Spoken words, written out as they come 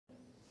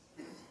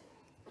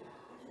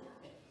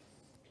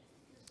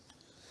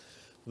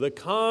The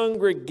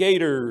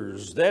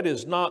Congregators. That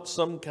is not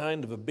some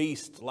kind of a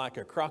beast like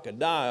a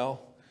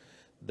crocodile.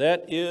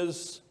 That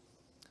is,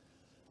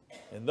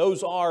 and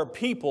those are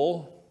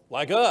people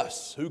like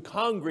us who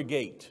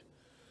congregate.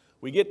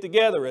 We get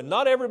together, and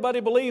not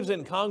everybody believes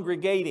in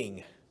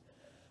congregating.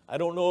 I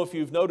don't know if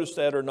you've noticed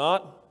that or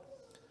not,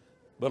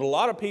 but a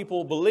lot of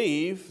people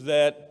believe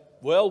that,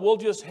 well, we'll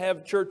just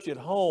have church at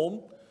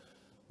home.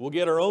 We'll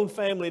get our own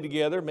family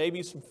together,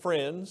 maybe some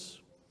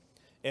friends,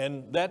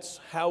 and that's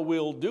how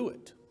we'll do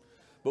it.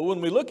 But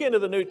when we look into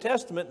the New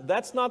Testament,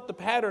 that's not the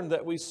pattern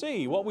that we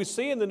see. What we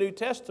see in the New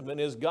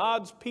Testament is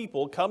God's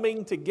people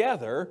coming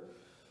together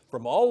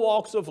from all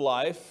walks of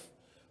life,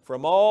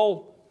 from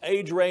all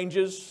age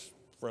ranges,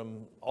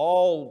 from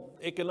all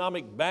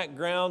economic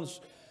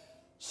backgrounds.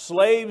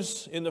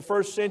 Slaves in the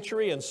first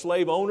century and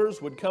slave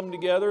owners would come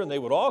together, and they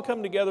would all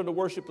come together to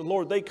worship the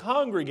Lord. They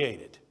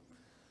congregated.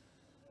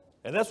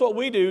 And that's what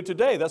we do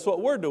today. That's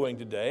what we're doing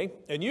today.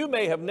 And you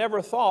may have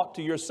never thought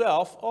to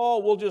yourself, oh,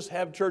 we'll just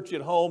have church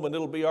at home and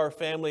it'll be our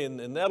family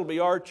and that'll be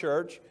our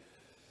church.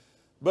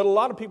 But a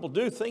lot of people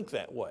do think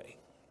that way.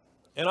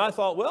 And I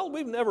thought, well,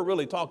 we've never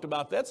really talked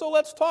about that, so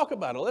let's talk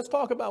about it. Let's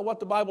talk about what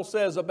the Bible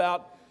says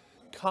about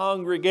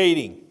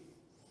congregating.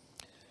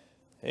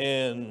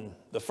 And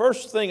the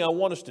first thing I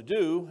want us to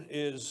do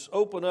is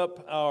open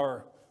up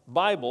our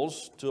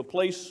Bibles to a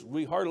place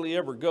we hardly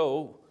ever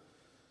go,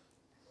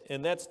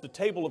 and that's the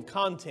table of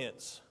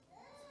contents.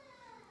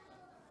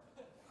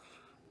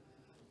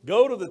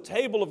 Go to the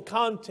table of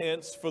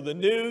contents for the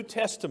New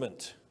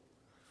Testament.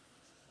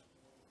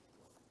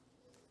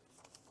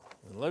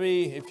 And let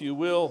me, if you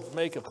will,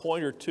 make a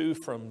point or two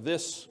from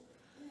this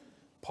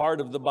part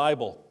of the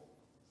Bible.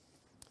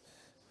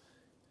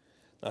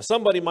 Now,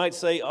 somebody might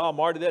say, oh,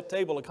 Marty, that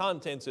table of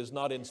contents is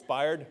not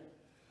inspired.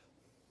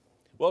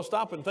 Well,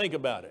 stop and think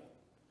about it.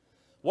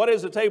 What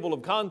is a table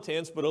of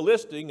contents but a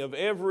listing of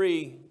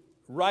every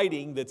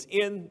writing that's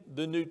in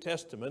the New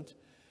Testament,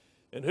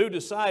 and who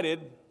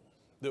decided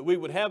that we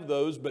would have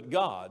those but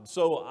God?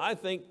 So I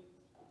think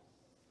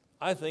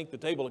the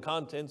table of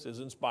contents is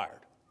inspired.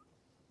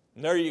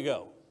 And there you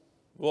go.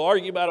 We'll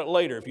argue about it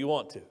later if you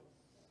want to,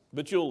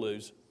 but you'll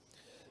lose.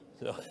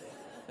 So.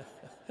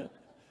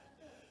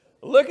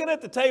 Looking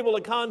at the table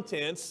of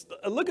contents,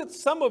 look at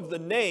some of the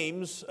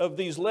names of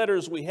these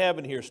letters we have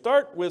in here.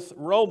 Start with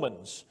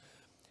Romans.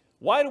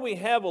 Why do we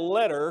have a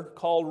letter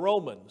called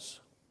Romans?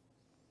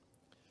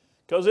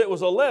 Because it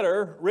was a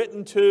letter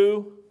written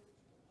to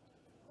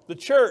the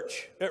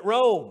church at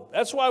Rome.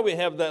 That's why we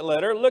have that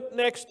letter. Look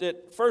next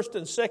at 1st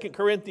and 2nd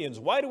Corinthians.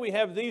 Why do we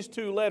have these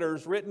two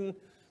letters written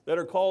that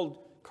are called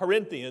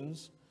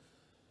Corinthians?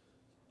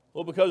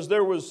 Well, because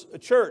there was a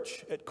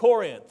church at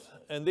Corinth,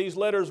 and these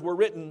letters were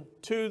written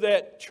to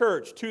that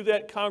church, to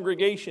that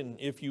congregation,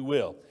 if you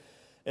will.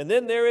 And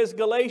then there is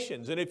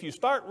Galatians. And if you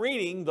start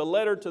reading the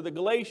letter to the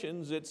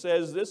Galatians, it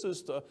says this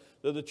is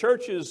the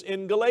churches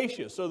in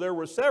Galatia. So there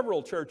were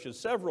several churches,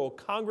 several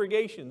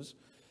congregations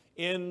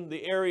in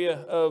the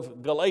area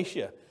of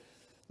Galatia.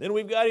 Then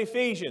we've got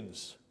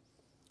Ephesians.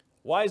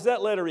 Why does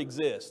that letter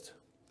exist?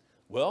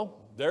 Well,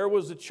 there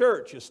was a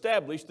church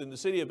established in the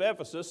city of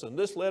Ephesus, and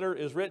this letter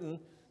is written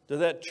to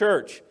that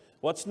church.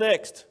 What's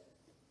next?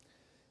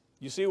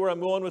 You see where I'm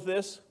going with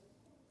this?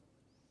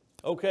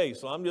 Okay,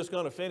 so I'm just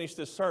going to finish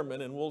this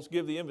sermon and we'll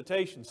give the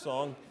invitation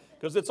song,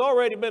 because it's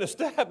already been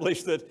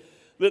established that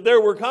there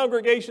were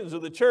congregations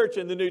of the church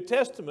in the New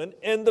Testament,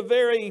 and the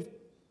very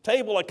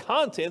table of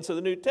contents of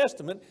the New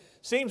Testament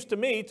seems to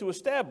me to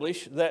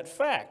establish that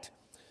fact.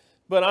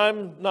 But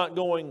I'm not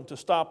going to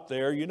stop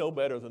there. You know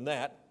better than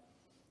that.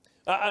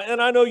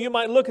 And I know you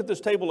might look at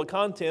this table of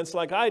contents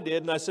like I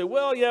did, and I say,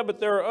 well, yeah,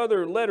 but there are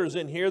other letters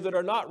in here that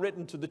are not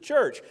written to the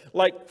church,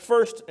 like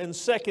 1st and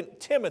 2nd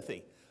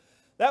Timothy.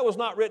 That was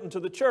not written to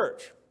the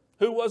church.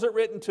 Who was it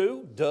written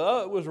to?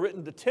 Duh, it was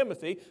written to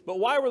Timothy. But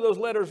why were those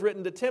letters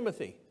written to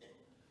Timothy?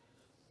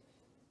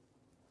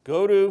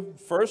 Go to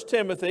 1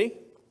 Timothy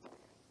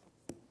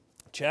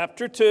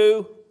chapter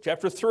 3,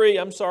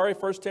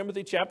 1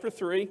 Timothy chapter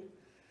 3.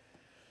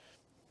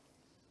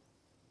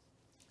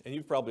 And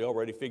you've probably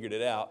already figured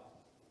it out.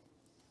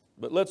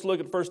 But let's look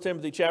at 1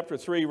 Timothy chapter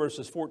 3,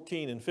 verses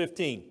 14 and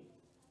 15.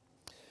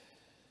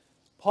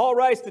 Paul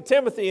writes to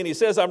Timothy, and he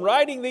says, I'm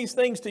writing these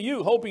things to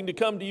you, hoping to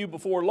come to you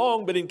before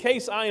long, but in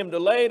case I am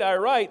delayed, I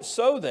write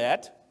so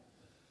that,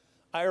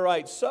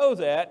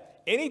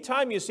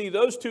 anytime you see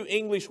those two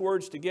English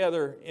words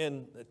together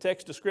in the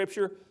text of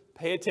Scripture,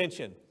 pay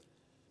attention,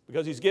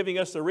 because he's giving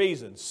us the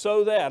reason.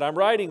 So that, I'm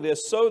writing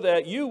this so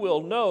that you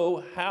will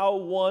know how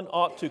one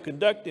ought to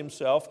conduct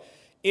himself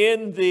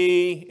in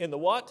the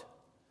what?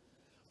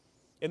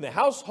 In the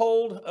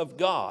household of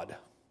God,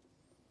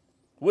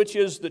 which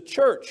is the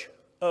church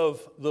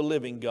of the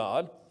living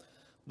God,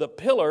 the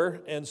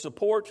pillar and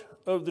support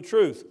of the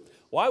truth.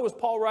 Why was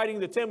Paul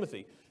writing to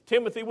Timothy?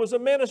 Timothy was a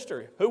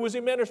minister. Who was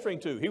he ministering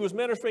to? He was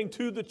ministering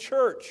to the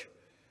church.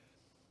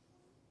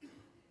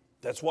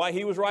 That's why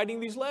he was writing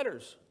these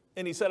letters.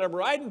 And he said, I'm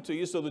writing to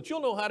you so that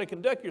you'll know how to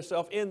conduct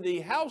yourself in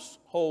the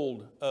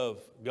household of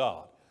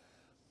God.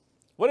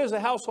 What is a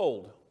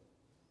household?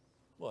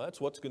 Well,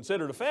 that's what's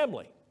considered a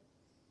family.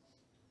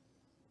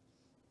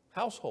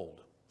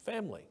 Household,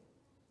 family.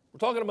 We're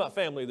talking about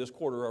family this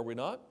quarter, are we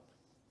not?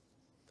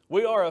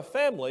 We are a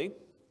family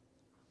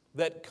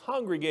that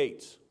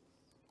congregates.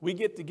 We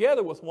get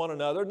together with one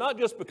another, not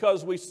just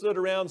because we stood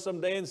around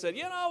someday and said,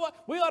 you know what,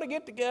 we ought to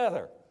get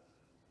together.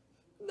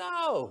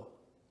 No,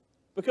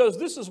 because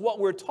this is what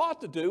we're taught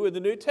to do in the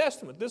New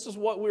Testament. This is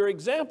what we're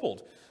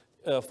exampled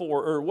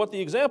for, or what the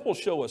examples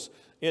show us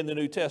in the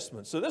New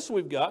Testament. So this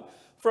we've got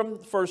from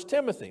 1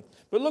 Timothy.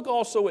 But look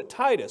also at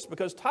Titus,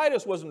 because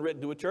Titus wasn't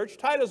written to a church.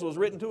 Titus was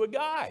written to a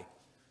guy.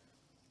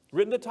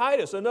 Written to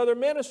Titus, another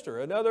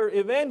minister, another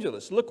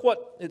evangelist. Look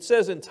what it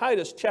says in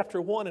Titus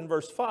chapter 1 and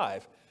verse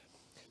 5.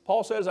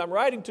 Paul says, I'm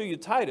writing to you,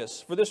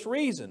 Titus, for this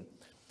reason.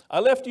 I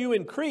left you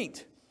in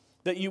Crete,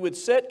 that you would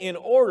set in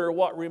order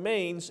what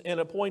remains and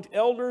appoint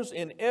elders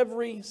in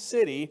every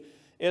city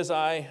as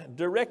I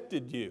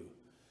directed you.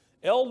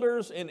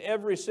 Elders in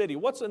every city.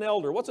 What's an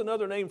elder? What's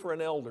another name for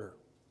an elder?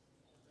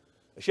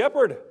 A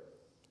shepherd.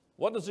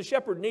 What does a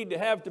shepherd need to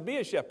have to be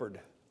a shepherd?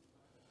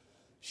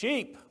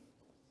 Sheep.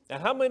 Now,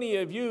 how many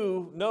of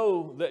you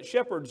know that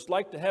shepherds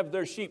like to have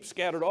their sheep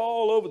scattered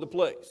all over the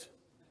place?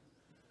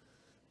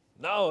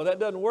 No, that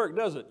doesn't work,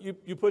 does it?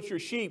 You put your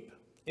sheep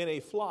in a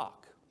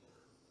flock.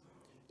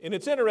 And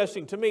it's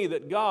interesting to me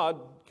that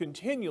God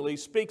continually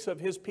speaks of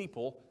His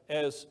people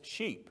as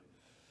sheep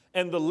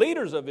and the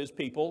leaders of His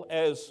people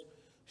as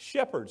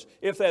shepherds.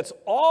 If that's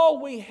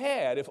all we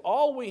had, if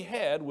all we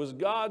had was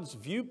God's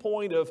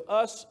viewpoint of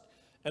us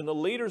and the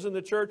leaders in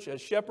the church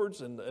as shepherds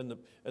and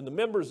the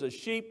members as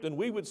sheep, then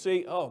we would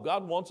see, oh,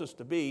 God wants us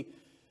to be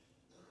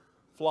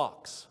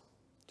flocks,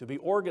 to be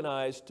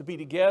organized, to be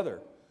together,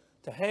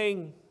 to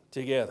hang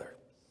together.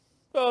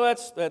 Well,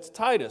 that's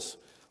Titus.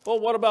 Well,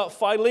 what about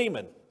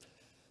Philemon?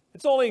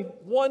 It's only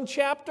one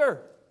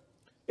chapter.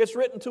 It's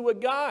written to a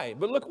guy.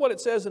 But look what it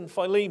says in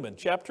Philemon,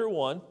 chapter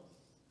 1.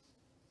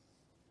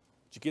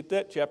 Did you get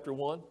that? Chapter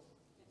 1.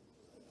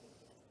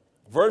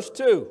 Verse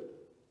 2.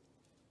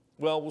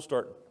 Well, we'll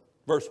start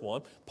verse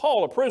 1.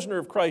 Paul, a prisoner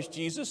of Christ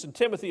Jesus, and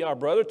Timothy, our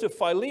brother, to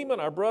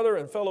Philemon, our brother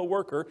and fellow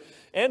worker,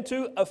 and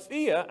to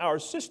Apphia, our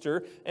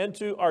sister, and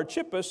to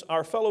Archippus,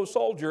 our fellow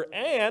soldier,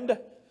 and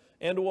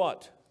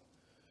what?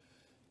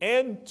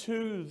 And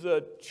to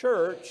the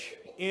church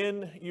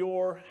in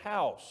your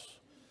house.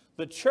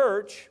 The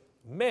church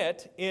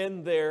met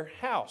in their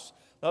house.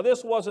 Now,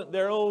 this wasn't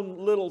their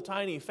own little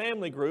tiny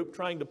family group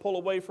trying to pull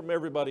away from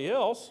everybody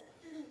else.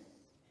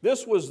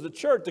 This was the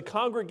church, the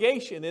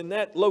congregation in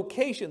that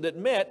location that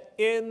met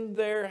in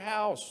their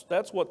house.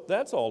 That's what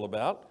that's all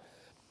about.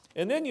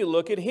 And then you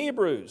look at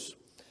Hebrews,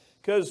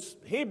 because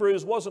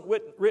Hebrews wasn't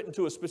written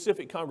to a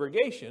specific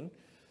congregation.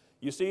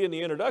 You see in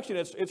the introduction,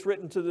 it's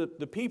written to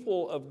the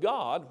people of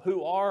God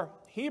who are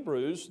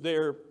Hebrews.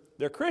 They're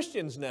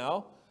Christians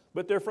now,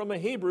 but they're from a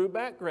Hebrew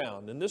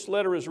background. And this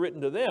letter is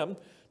written to them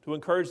to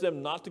encourage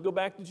them not to go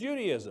back to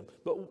Judaism.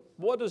 But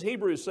what does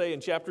Hebrews say in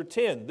chapter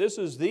 10? This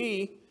is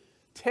the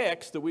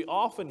text that we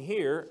often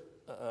hear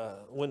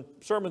when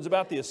sermons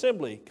about the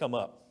assembly come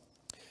up.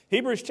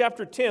 Hebrews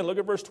chapter 10, look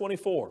at verse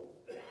 24.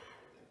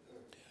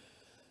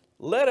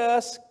 Let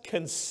us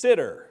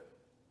consider.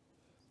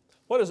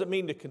 What does it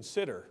mean to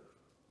consider?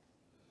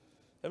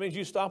 That means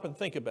you stop and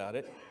think about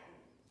it.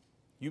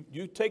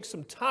 You take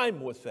some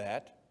time with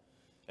that,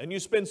 and you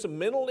spend some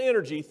mental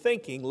energy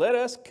thinking. Let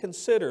us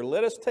consider.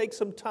 Let us take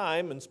some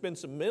time and spend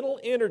some mental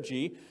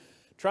energy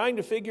trying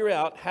to figure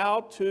out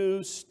how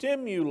to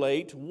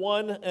stimulate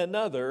one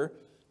another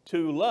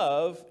to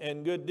love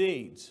and good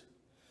deeds.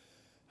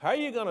 How are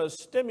you going to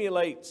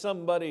stimulate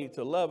somebody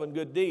to love and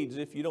good deeds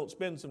if you don't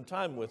spend some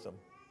time with them?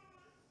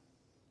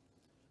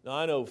 Now,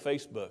 I know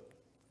Facebook.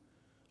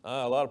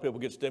 A lot of people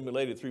get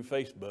stimulated through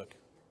Facebook.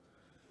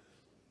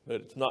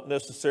 But it's not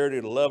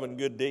necessary to love and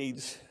good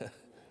deeds.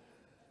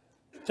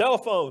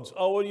 Telephones.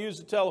 Oh, we'll use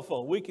the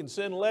telephone. We can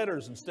send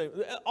letters and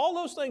all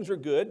those things are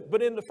good.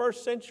 But in the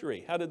first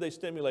century, how did they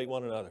stimulate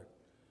one another?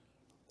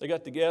 They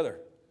got together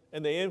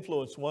and they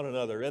influenced one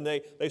another. And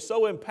they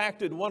so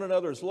impacted one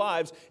another's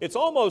lives. It's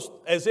almost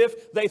as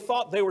if they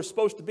thought they were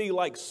supposed to be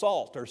like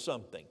salt or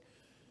something,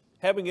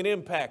 having an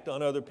impact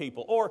on other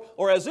people.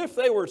 Or as if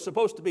they were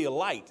supposed to be a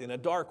light in a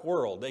dark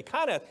world. They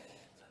kind of,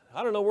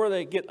 I don't know where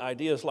they get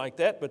ideas like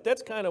that, but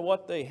that's kind of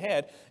what they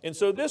had. And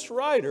so this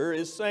writer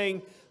is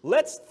saying,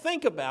 let's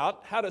think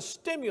about how to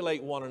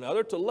stimulate one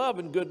another to love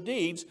and good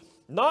deeds,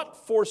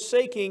 not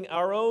forsaking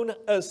our own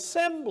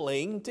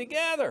assembling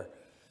together,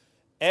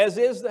 as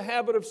is the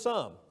habit of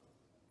some.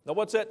 Now,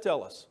 what's that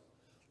tell us?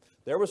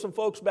 There were some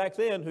folks back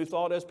then who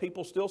thought, as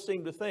people still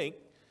seem to think,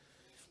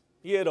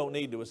 you don't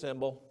need to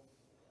assemble.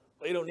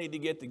 You don't need to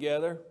get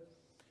together.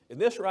 And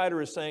this writer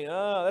is saying,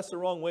 that's the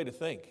wrong way to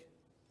think.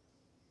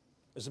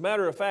 As a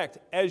matter of fact,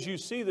 as you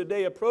see the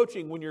day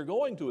approaching when you're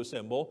going to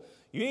assemble,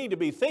 you need to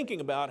be thinking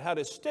about how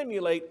to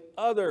stimulate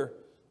other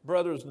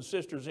brothers and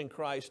sisters in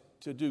Christ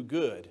to do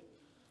good.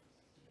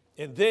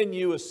 And then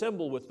you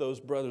assemble with those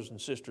brothers and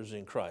sisters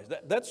in Christ.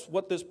 That's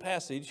what this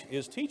passage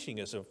is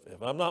teaching us,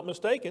 if I'm not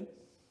mistaken.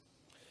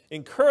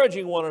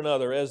 encouraging one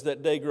another as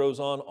that day grows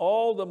on,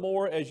 all the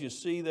more as you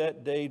see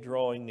that day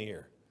drawing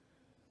near.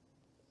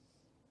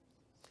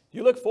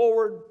 You look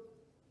forward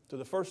to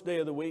the first day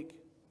of the week.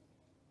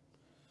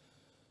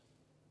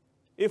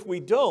 If we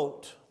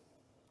don't,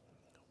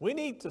 we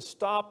need to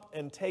stop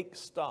and take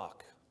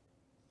stock.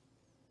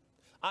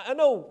 I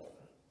know,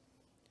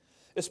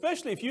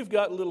 especially if you've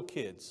got little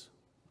kids,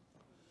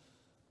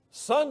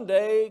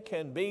 Sunday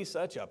can be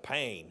such a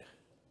pain.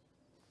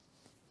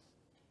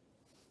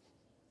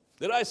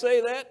 Did I say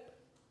that?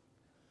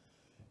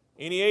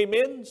 Any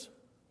amens?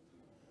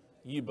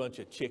 You bunch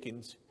of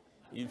chickens.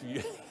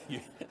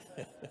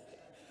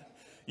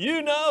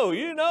 You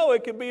know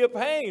it can be a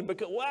pain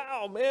because,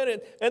 wow, man.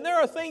 And there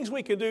are things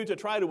we can do to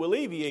try to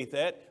alleviate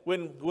that.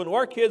 When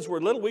our kids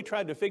were little, we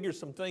tried to figure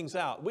some things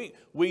out.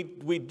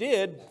 We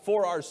did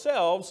for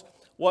ourselves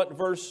what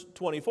verse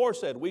 24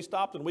 said. We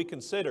stopped and we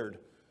considered,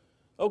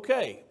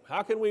 okay,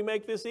 how can we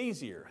make this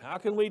easier? How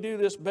can we do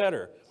this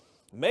better?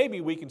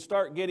 Maybe we can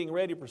start getting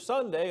ready for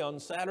Sunday on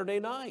Saturday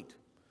night.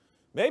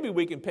 Maybe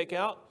we can pick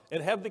out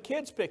and have the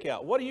kids pick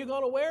out, what are you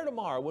going to wear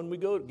tomorrow when we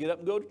get up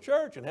and go to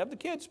church, and have the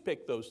kids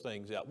pick those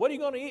things out. What are you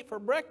going to eat for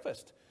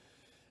breakfast?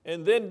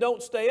 And then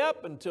don't stay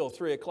up until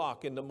 3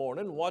 o'clock in the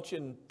morning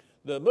watching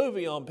the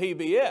movie on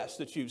PBS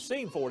that you've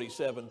seen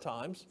 47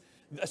 times.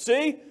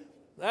 See,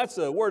 that's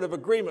a word of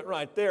agreement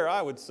right there,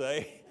 I would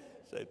say.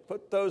 Say,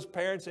 put those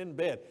parents in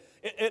bed.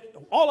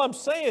 All I'm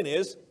saying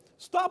is,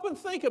 stop and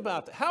think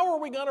about that. How are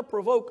we going to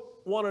provoke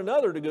one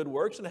another to good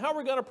works, and how are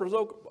we going to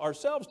provoke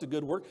ourselves to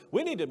good work?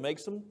 We need to make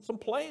some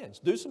plans,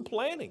 do some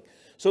planning,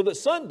 so that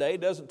Sunday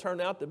doesn't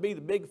turn out to be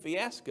the big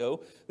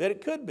fiasco that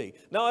it could be.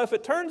 Now, if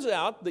it turns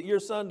out that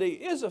your Sunday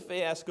is a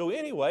fiasco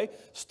anyway,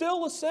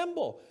 still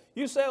assemble.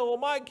 You say, well,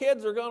 my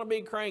kids are going to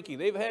be cranky.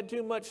 They've had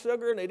too much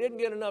sugar, and they didn't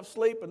get enough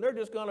sleep, and they're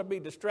just going to be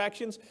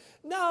distractions.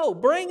 No,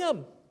 bring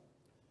them.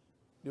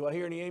 Do I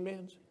hear any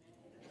amens?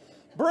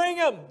 Bring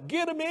them.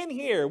 Get them in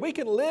here. We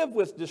can live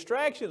with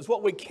distractions.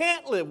 What we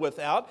can't live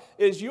without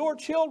is your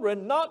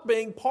children not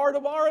being part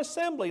of our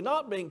assembly,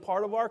 not being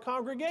part of our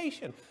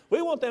congregation.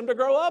 We want them to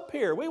grow up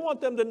here. We want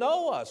them to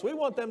know us. We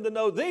want them to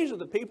know these are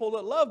the people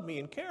that love me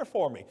and care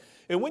for me.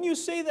 And when you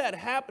see that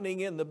happening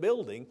in the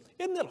building,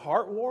 isn't it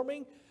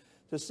heartwarming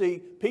to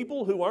see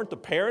people who aren't the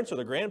parents or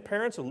the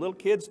grandparents of little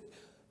kids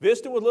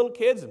visiting with little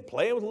kids and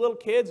playing with little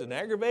kids and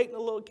aggravating the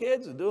little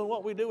kids and doing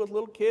what we do with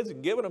little kids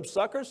and giving them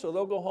suckers so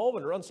they'll go home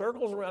and run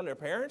circles around their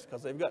parents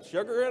because they've got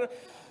sugar in it?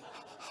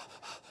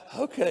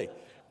 Okay.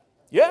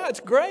 Yeah, it's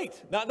great.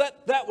 Now,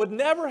 that would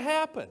never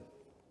happen.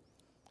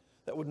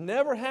 That would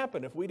never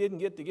happen if we didn't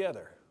get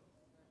together.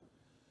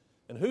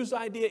 And whose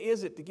idea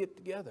is it to get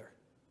together?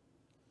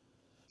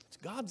 It's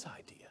God's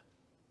idea.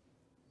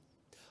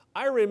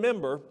 I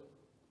remember,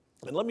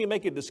 and let me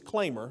make a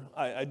disclaimer,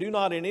 I do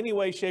not in any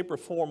way, shape, or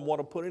form want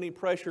to put any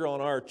pressure on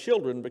our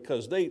children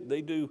because they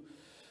do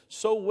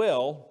so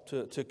well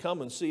to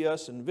come and see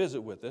us and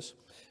visit with us.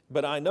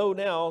 But I know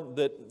now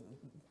that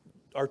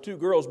our two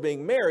girls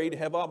being married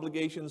have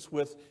obligations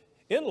with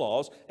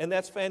in-laws, and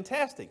that's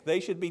fantastic.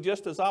 They should be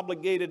just as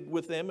obligated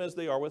with them as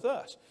they are with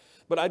us.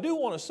 But I do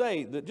want to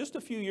say that just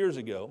a few years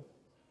ago,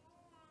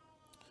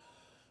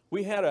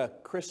 we had a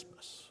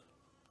Christmas,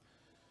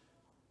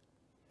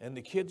 and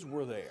the kids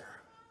were there.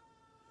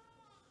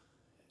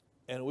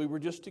 And we were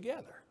just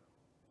together.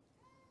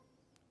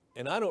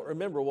 And I don't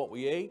remember what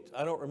we ate.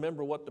 I don't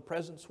remember what the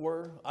presents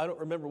were. I don't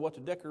remember what the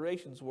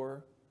decorations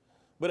were.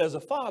 But as a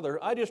father,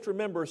 I just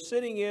remember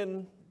sitting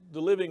in the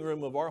living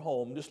room of our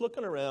home, just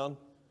looking around,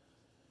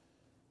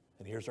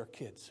 and here's our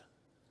kids.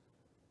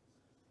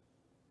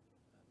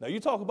 Now, you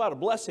talk about a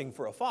blessing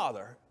for a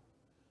father.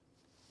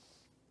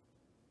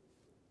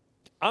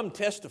 I'm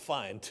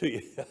testifying to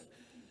you.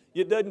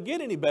 It doesn't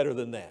get any better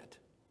than that.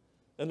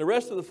 And the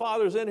rest of the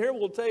fathers in here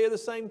will tell you the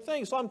same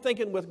thing. So I'm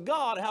thinking with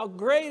God, how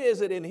great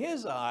is it in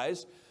His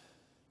eyes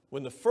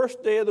when the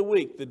first day of the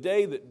week, the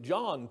day that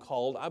John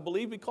called, I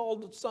believe he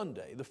called it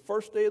Sunday, the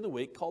first day of the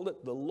week, called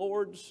it the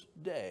Lord's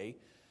Day.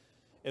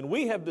 And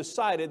we have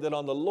decided that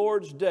on the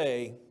Lord's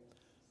Day,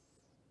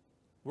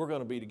 we're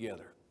going to be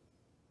together.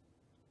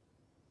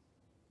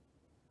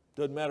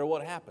 Doesn't matter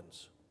what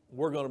happens,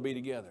 we're going to be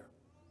together.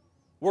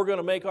 We're going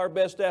to make our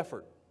best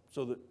effort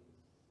so that,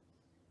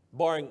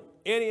 barring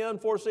any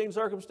unforeseen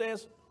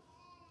circumstance,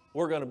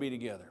 we're going to be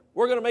together.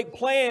 We're going to make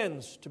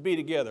plans to be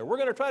together. We're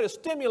going to try to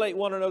stimulate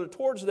one another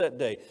towards that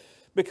day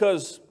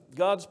because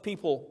God's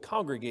people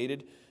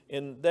congregated,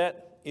 and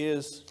that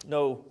is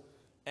no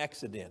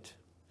accident.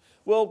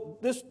 Well,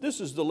 this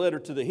is the letter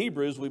to the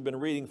Hebrews we've been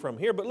reading from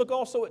here, but look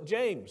also at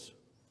James.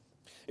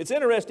 It's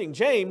interesting,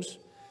 James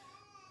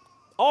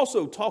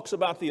also talks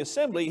about the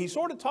assembly. He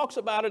sort of talks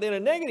about it in a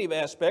negative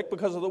aspect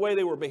because of the way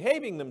they were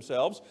behaving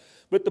themselves.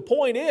 But the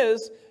point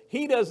is,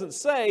 he doesn't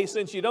say,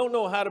 since you don't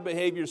know how to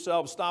behave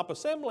yourselves, stop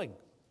assembling.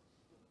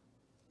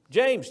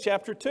 James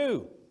chapter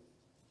 2.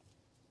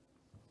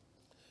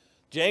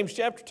 James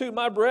chapter 2,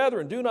 my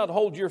brethren, do not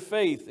hold your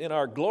faith in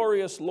our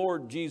glorious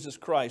Lord Jesus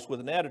Christ with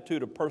an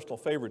attitude of personal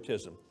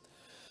favoritism.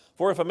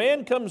 For if a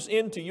man comes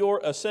into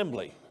your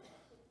assembly,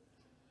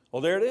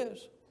 Well, there it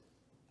is.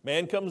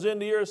 Man comes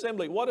into your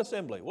assembly. What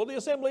assembly? Well, the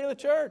assembly of the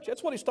church.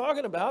 That's what he's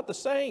talking about, the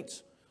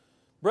saints,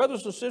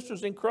 brothers and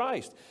sisters in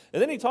Christ.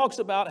 And then he talks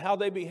about how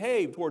they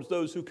behave towards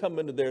those who come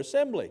into their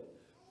assembly.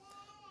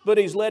 But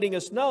he's letting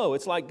us know.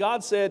 It's like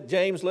God said,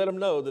 James, let them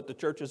know that the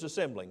church is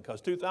assembling. Because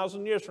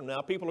 2,000 years from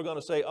now, people are going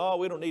to say, oh,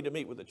 we don't need to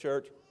meet with the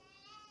church.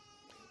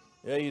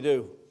 Yeah, you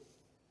do.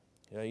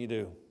 Yeah, you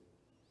do.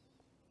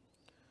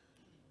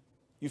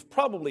 You've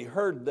probably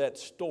heard that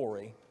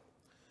story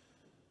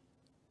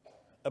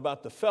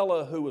about the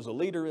fella who was a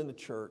leader in the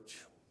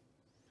church.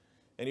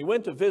 And he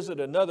went to visit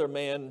another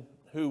man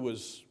who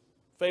was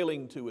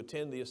failing to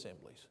attend the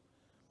assemblies.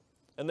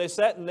 And they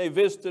sat and they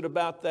visited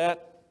about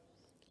that.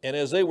 And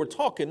as they were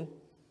talking,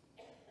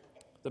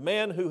 the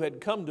man who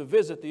had come to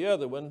visit the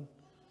other one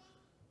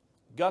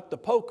got the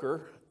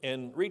poker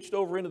and reached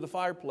over into the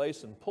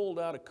fireplace and pulled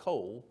out a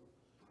coal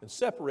and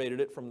separated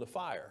it from the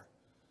fire.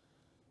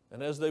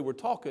 And as they were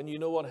talking, you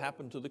know what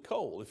happened to the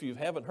coal. If you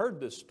haven't heard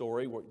this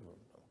story,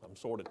 I'm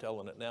sort of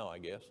telling it now, I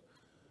guess.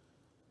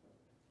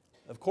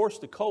 Of course,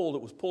 the coal that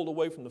was pulled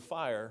away from the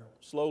fire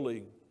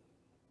slowly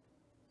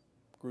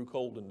grew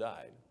cold and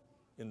died,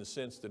 in the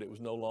sense that it was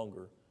no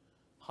longer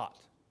hot.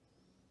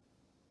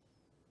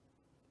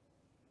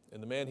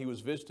 And the man he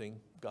was visiting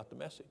got the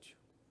message.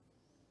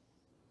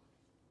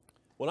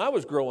 When I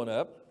was growing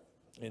up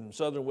in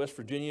southern West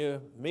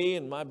Virginia, me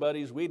and my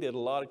buddies, we did a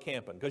lot of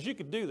camping. Because you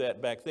could do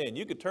that back then.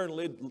 You could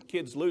turn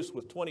kids loose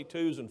with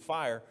 22s and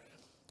fire,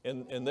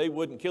 and they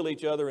wouldn't kill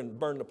each other and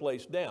burn the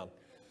place down.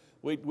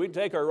 We'd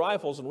take our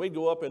rifles and we'd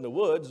go up in the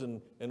woods,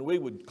 and we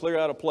would clear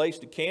out a place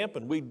to camp,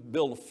 and we'd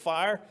build a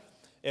fire,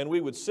 and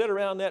we would sit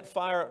around that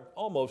fire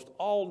almost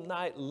all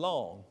night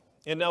long.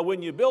 And now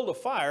when you build a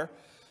fire,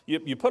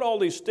 you put all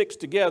these sticks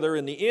together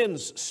and the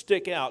ends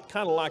stick out,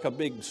 kind of like a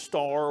big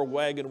star or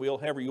wagon wheel,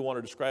 however you want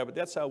to describe it.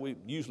 That's how we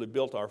usually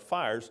built our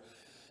fires.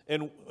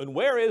 And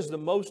where is the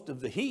most of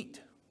the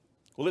heat?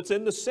 Well, it's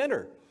in the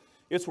center.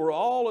 It's where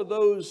all of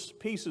those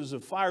pieces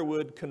of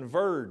firewood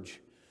converge.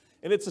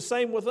 And it's the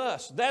same with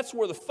us. That's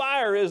where the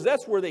fire is.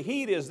 That's where the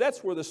heat is.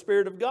 That's where the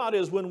Spirit of God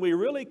is, when we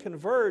really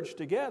converge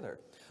together.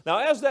 Now,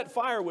 as that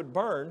fire would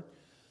burn,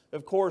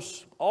 of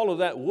course, all of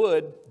that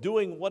wood,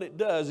 doing what it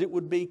does, it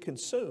would be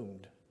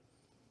consumed.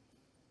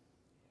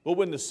 But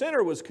when the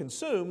center was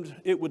consumed,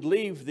 it would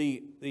leave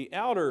the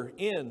outer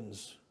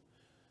ends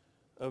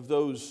of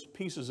those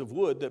pieces of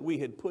wood that we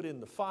had put in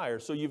the fire.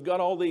 So you've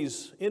got all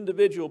these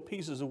individual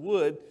pieces of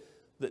wood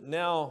that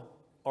now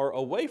are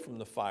away from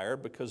the fire,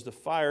 because the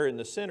fire in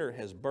the center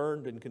has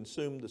burned and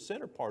consumed the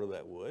center part of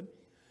that wood.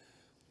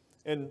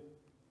 And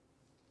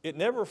it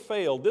never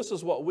failed. This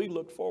is what we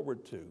looked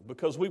forward to,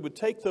 because we would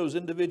take those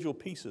individual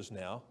pieces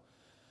now,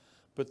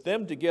 put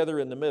them together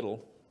in the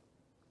middle,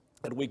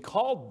 and we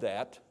called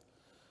that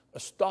a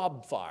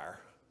stob fire,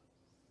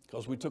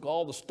 because we took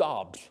all the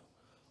stobs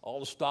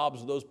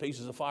of those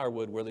pieces of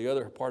firewood where the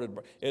other part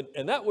had,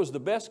 and that was the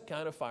best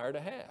kind of fire to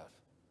have.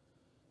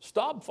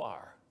 Stob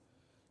fire.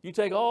 You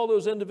take all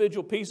those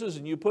individual pieces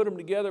and you put them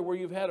together where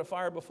you've had a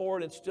fire before,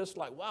 and it's just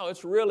like, wow,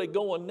 it's really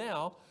going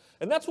now.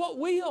 And that's what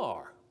we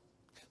are.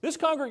 This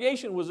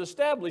congregation was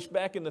established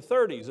back in the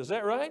 30s, is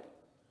that right?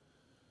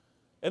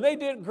 And they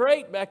did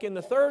great back in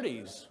the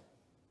 30s.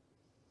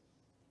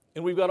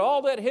 And we've got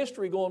all that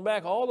history going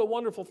back, all the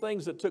wonderful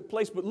things that took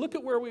place. But look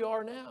at where we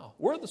are now.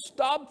 We're the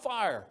stob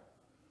fire.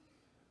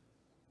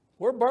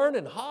 We're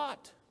burning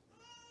hot.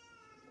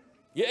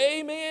 Yeah,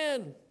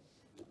 amen.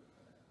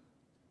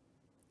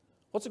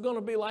 What's it going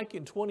to be like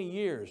in 20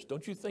 years?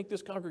 Don't you think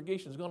this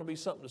congregation is going to be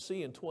something to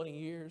see in 20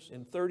 years,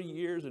 in 30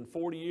 years, in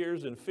 40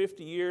 years, in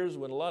 50 years,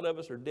 when a lot of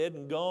us are dead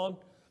and gone?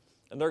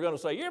 And they're going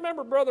to say, you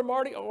remember Brother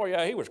Marty? Oh,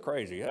 yeah, he was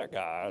crazy, that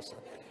guy.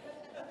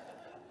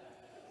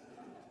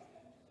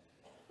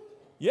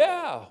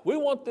 Yeah, we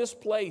want this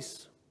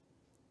place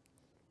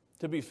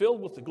to be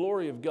filled with the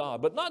glory of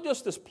God. But not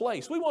just this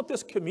place. We want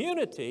this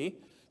community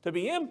to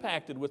be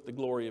impacted with the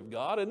glory of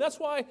God. And that's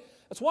why,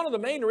 that's one of the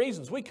main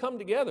reasons we come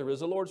together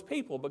as the Lord's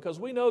people, because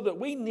we know that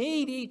we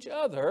need each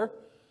other,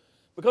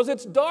 because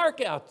it's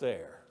dark out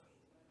there.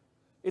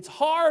 It's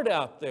hard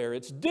out there.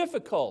 It's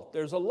difficult.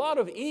 There's a lot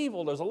of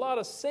evil. There's a lot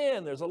of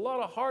sin. There's a lot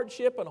of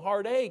hardship and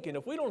heartache. And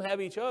if we don't have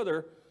each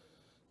other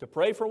to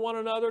pray for one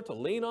another, to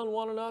lean on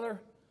one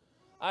another,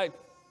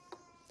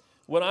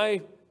 when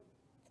I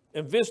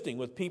am visiting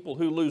with people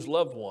who lose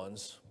loved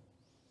ones,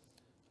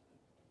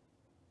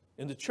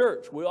 in the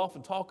church, we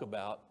often talk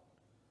about,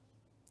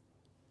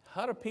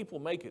 how do people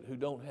make it who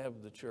don't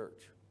have the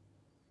church?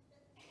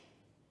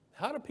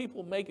 How do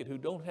people make it who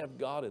don't have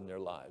God in their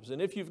lives?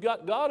 And if you've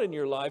got God in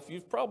your life,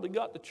 you've probably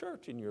got the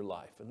church in your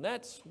life. And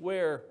that's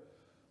where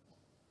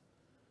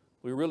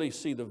we really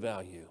see the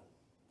value,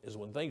 is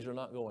when things are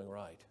not going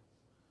right.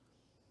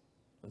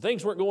 And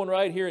things weren't going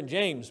right here in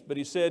James, but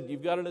he said,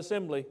 you've got an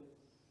assembly.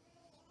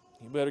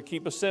 You better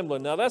keep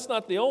assembling. Now, that's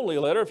not the only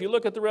letter. If you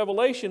look at the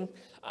Revelation,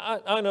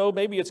 I know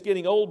maybe it's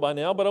getting old by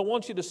now, but I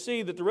want you to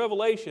see that the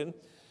Revelation,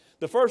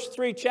 the first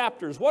 3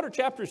 chapters, what are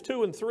chapters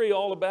 2 and 3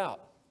 all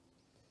about?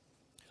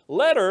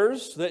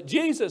 Letters that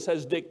Jesus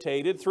has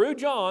dictated through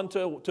John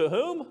to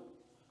whom?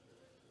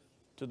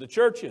 To the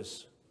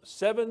churches.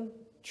 7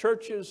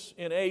 churches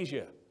in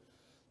Asia.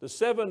 The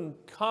 7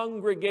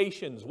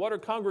 congregations. What are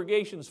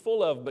congregations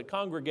full of but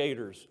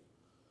congregators?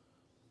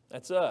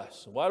 That's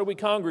us. Why do we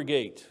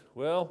congregate?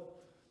 Well,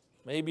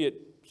 maybe it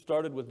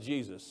started with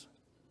Jesus.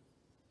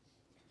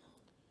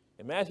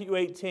 In Matthew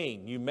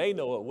 18, you may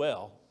know it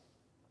well,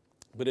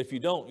 but if you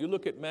don't, you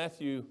look at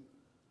Matthew,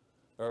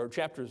 or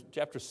chapter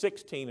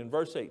 16 and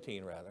verse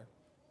 18 rather.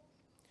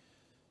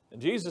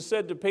 And Jesus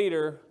said to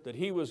Peter that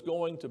he was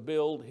going to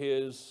build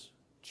his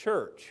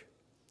church.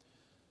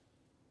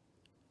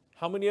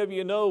 How many of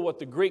you know what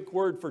the Greek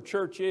word for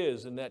church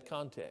is in that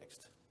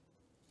context?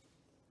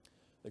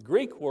 The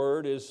Greek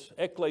word is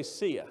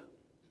ekklesia.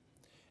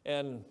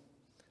 And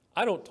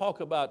I don't talk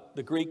about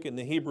the Greek and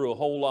the Hebrew a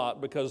whole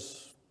lot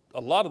because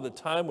a lot of the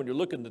time when you're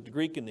looking at the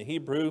Greek and the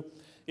Hebrew,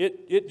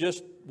 it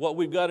just, what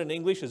we've got in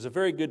English is a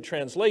very good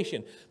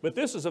translation. But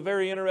this is a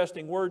very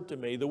interesting word to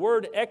me. The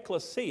word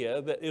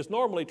ekklesia, that is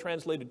normally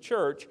translated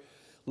church,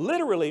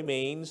 literally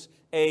means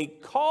a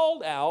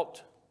called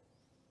out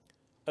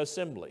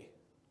assembly.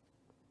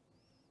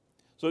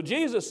 So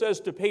Jesus says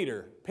to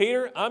Peter,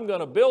 Peter, I'm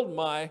going to build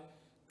my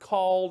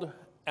called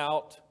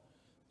out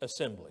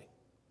assembly.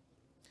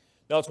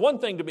 Now, it's one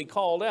thing to be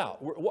called out.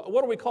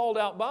 What are we called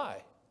out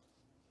by?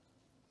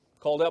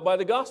 Called out by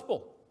the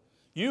gospel.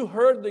 You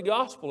heard the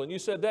gospel and you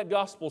said, that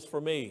gospel's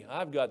for me.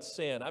 I've got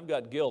sin. I've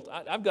got guilt.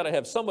 I've got to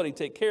have somebody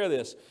take care of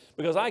this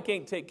because I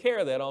can't take care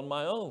of that on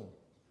my own.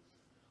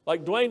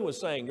 Like Dwayne was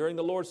saying during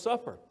the Lord's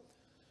Supper.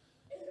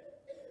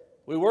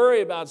 We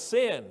worry about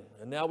sin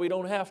and now we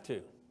don't have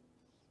to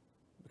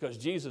because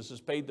Jesus has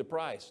paid the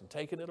price and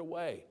taken it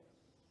away.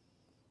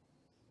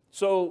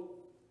 So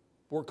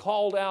we're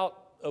called out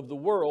of the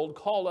world,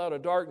 called out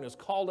of darkness,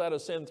 called out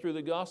of sin through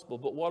the gospel.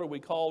 But what are we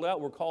called out?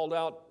 We're called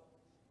out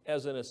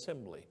as an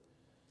assembly.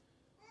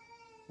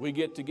 We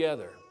get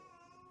together.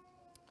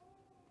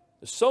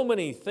 There's so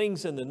many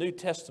things in the New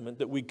Testament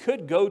that we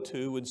could go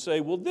to and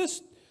say, well,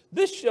 this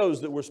shows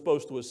that we're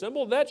supposed to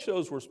assemble. That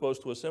shows we're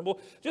supposed to assemble.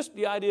 Just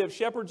the idea of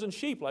shepherds and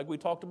sheep, like we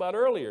talked about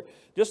earlier.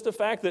 Just the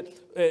fact that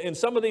in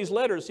some of these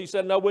letters, he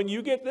said, now when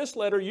you get this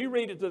letter, you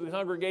read it to the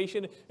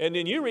congregation, and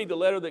then you read the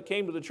letter that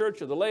came to the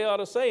church of the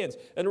Laodiceans.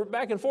 And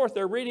back and forth,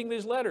 they're reading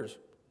these letters.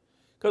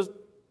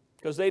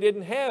 Because they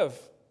didn't have,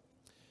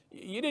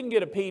 you didn't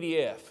get a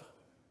PDF.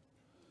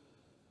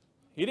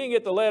 You didn't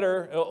get the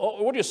letter.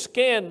 We'll just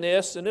scan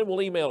this, and then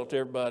we'll email it to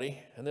everybody,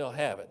 and they'll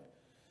have it.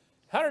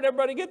 How did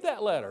everybody get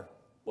that letter?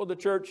 Well, the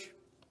church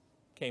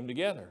came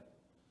together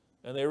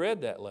and they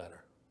read that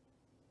letter.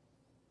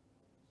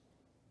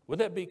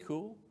 Wouldn't that be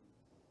cool?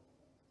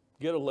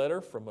 Get a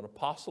letter from an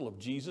apostle of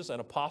Jesus,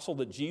 an apostle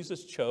that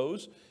Jesus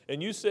chose,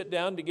 and you sit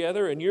down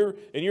together and you're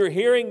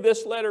hearing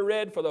this letter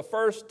read for the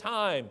first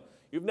time.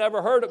 You've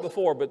never heard it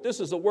before, but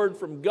this is a word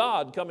from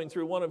God coming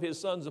through one of his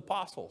son's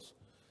apostles.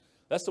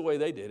 That's the way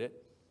they did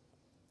it.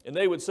 And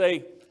they would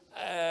say,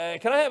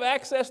 can I have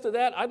access to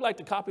that? I'd like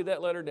to copy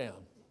that letter down.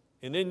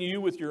 And then you,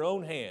 with your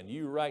own hand,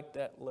 you write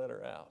that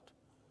letter out.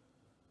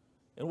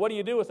 And what do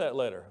you do with that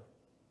letter?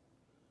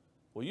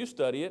 Well, you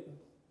study it,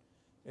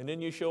 and then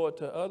you show it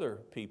to other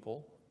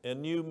people,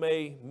 and you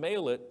may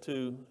mail it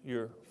to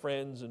your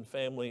friends and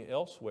family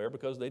elsewhere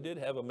because they did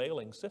have a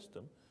mailing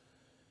system.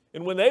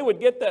 And when they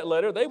would get that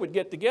letter, they would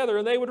get together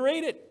and they would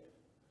read it.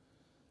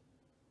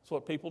 That's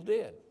what people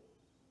did.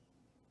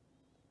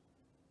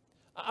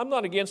 I'm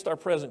not against our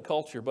present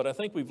culture, but I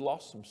think we've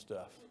lost some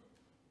stuff.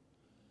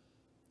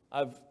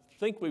 I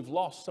think we've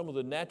lost some of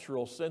the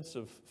natural sense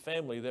of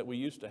family that we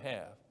used to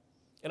have.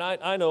 And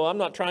I know I'm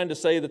not trying to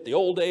say that the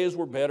old days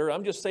were better.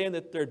 I'm just saying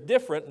that they're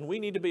different, and we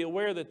need to be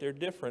aware that they're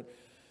different.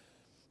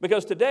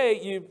 Because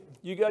today,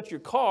 you got your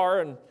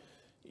car, and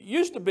it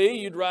used to be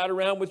you'd ride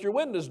around with your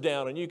windows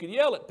down, and you could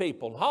yell at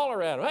people and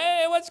holler at them,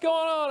 hey, what's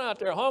going on out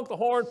there? Honk the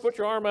horn, put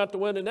your arm out the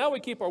window. Now we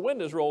keep our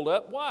windows rolled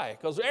up. Why?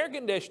 Because air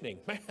conditioning.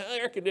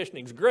 Air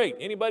conditioning's great.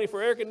 Anybody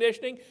for air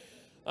conditioning?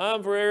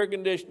 I'm for air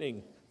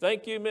conditioning.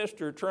 Thank you,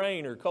 Mr.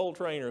 Train or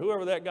Coltrane or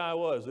whoever that guy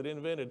was that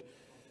invented.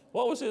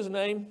 What was his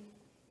name?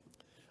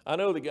 I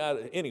know the guy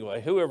that,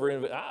 anyway, whoever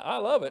invented, I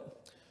love it.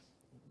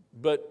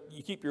 But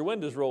you keep your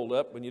windows rolled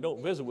up when you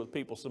don't visit with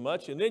people so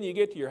much. And then you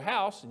get to your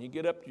house and you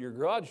get up to your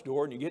garage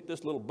door and you get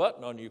this little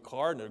button on your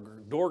car and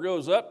the door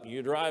goes up and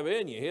you drive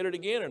in, you hit it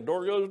again and the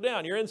door goes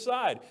down. You're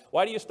inside.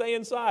 Why do you stay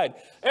inside?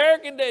 Air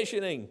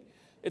conditioning.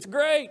 It's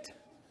great.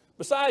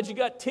 Besides, you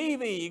got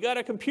TV, you got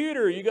a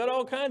computer, you got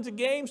all kinds of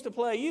games to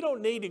play. You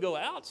don't need to go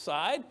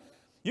outside.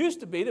 Used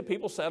to be that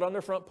people sat on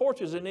their front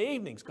porches in the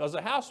evenings because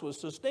the house was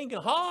so stinking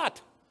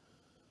hot.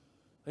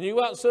 And you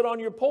go out and sit on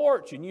your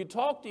porch and you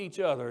talk to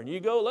each other and you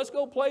go, let's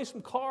go play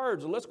some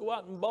cards or let's go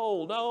out and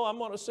bowl. No, I'm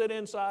going to sit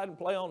inside and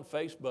play on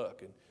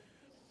Facebook. And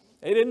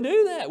they didn't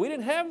do that. We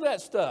didn't have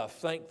that stuff,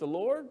 thank the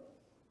Lord.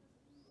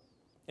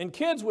 And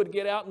kids would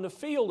get out in the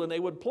field and they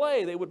would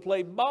play. They would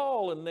play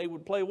ball and they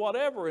would play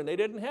whatever. And they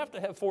didn't have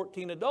to have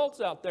 14 adults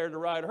out there to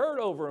ride herd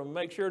over them and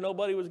make sure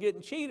nobody was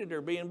getting cheated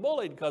or being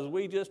bullied because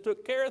we just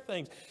took care of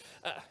things.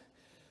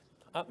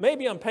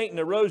 Maybe I'm painting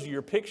a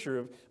rosier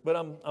picture, but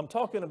I'm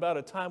talking about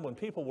a time when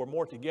people were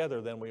more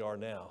together than we are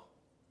now.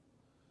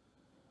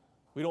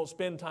 We don't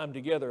spend time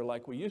together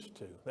like we used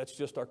to. That's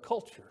just our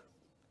culture.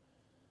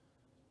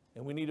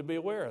 And we need to be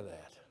aware of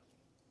that.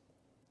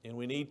 And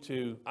we need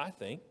to, I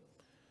think,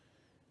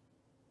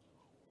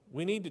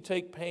 we need to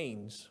take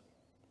pains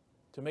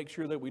to make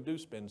sure that we do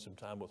spend some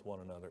time with one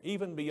another,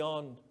 even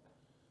beyond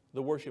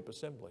the worship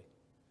assembly.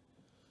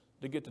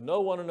 To get to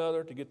know one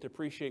another, to get to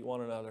appreciate one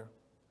another,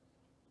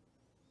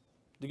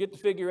 to get to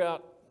figure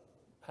out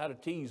how to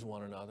tease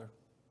one another.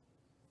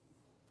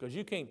 Because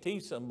you can't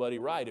tease somebody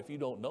right if you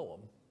don't know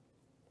them.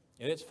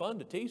 And it's fun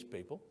to tease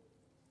people.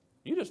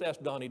 You just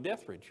ask Donnie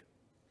Dethridge.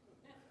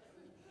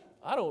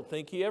 I don't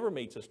think he ever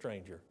meets a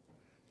stranger.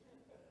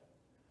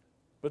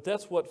 But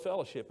that's what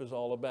fellowship is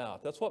all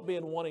about. That's what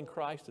being one in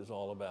Christ is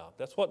all about.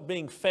 That's what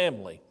being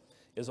family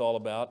is all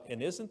about.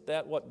 And isn't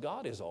that what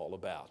God is all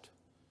about?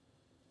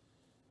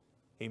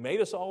 He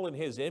made us all in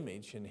His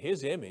image, and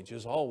His image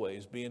is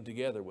always being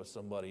together with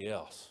somebody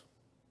else.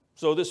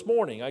 So this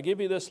morning, I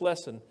give you this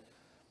lesson.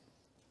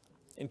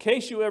 In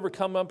case you ever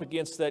come up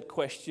against that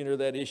question or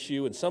that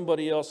issue and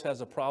somebody else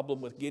has a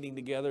problem with getting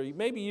together,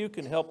 maybe you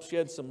can help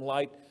shed some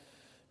light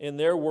in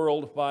their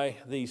world by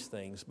these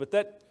things. But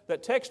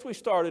that text we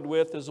started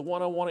with is the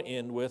one I want to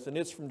end with, and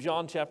it's from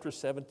John chapter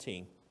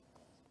 17.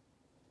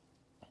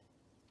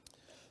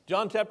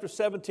 John chapter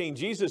 17,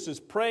 Jesus is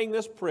praying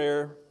this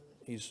prayer.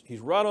 He's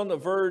right on the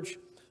verge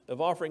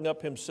of offering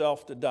up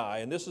Himself to die,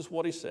 and this is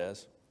what He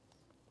says.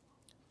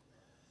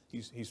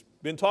 He's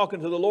been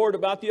talking to the Lord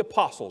about the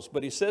apostles,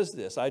 but He says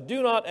this, I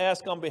do not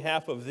ask on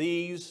behalf of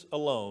these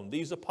alone,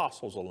 these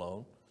apostles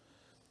alone,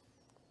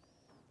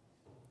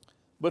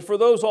 but for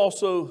those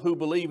also who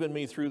believe in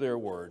me through their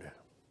word.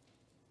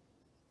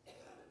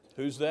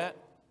 Who's that?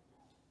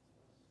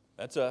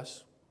 That's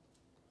us.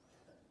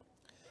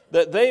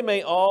 That they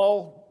may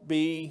all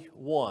be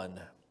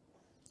one,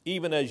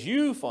 even as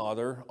you,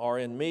 Father, are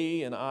in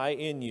me and I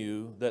in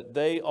you, that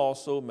they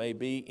also may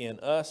be in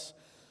us,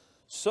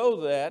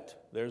 so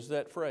that, there's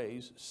that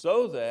phrase,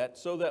 so that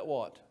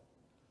what?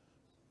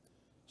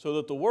 So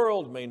that the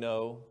world may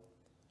know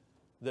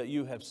that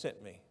you have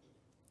sent me.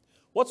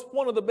 What's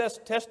one of the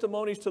best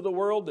testimonies to the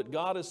world that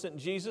God has sent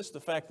Jesus? The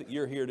fact that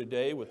you're here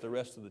today with the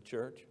rest of the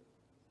church.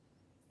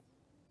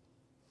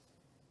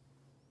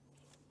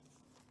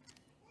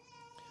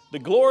 The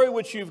glory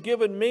which you've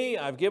given me,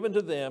 I've given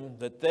to them,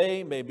 that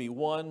they may be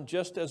one,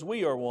 just as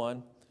we are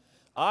one.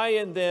 I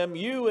in them,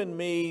 you in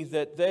me,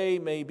 that they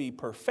may be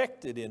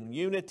perfected in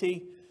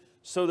unity,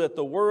 so that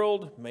the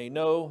world may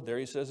know, there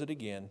He says it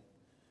again,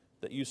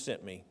 that you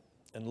sent me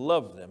and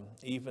loved them,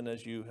 even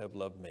as you have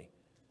loved me.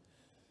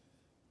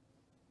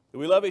 Do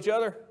we love each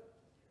other?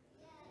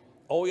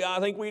 Oh yeah, I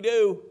think we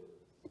do.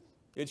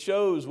 It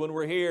shows when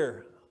we're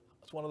here.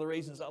 That's one of the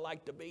reasons I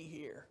like to be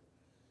here.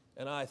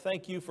 And I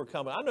thank you for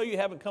coming. I know you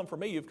haven't come for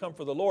me, you've come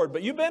for the Lord,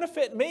 but you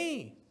benefit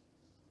me.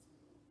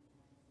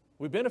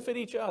 We benefit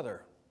each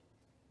other.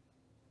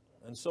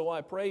 And so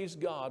I praise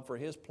God for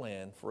His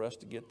plan for us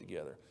to get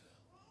together.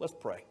 Let's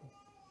pray.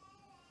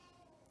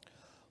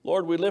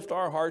 Lord, we lift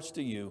our hearts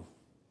to you.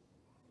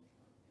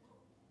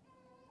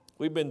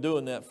 We've been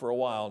doing that for a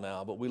while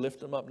now, but we lift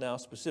them up now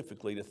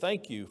specifically to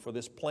thank you for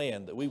this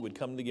plan that we would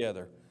come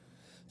together.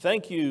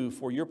 Thank you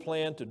for your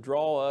plan to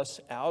draw us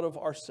out of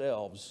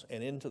ourselves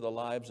and into the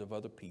lives of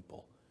other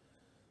people.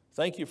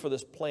 Thank you for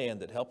this plan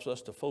that helps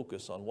us to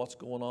focus on what's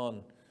going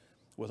on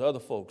with other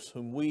folks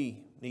whom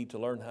we need to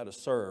learn how to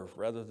serve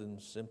rather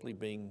than simply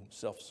being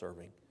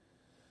self-serving.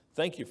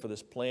 Thank you for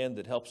this plan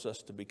that helps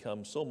us to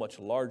become so much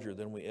larger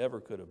than we ever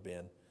could have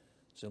been,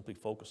 simply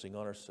focusing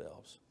on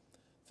ourselves.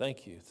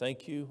 Thank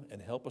you,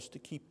 and help us to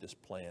keep this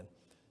plan.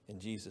 In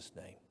Jesus'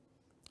 name,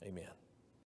 amen.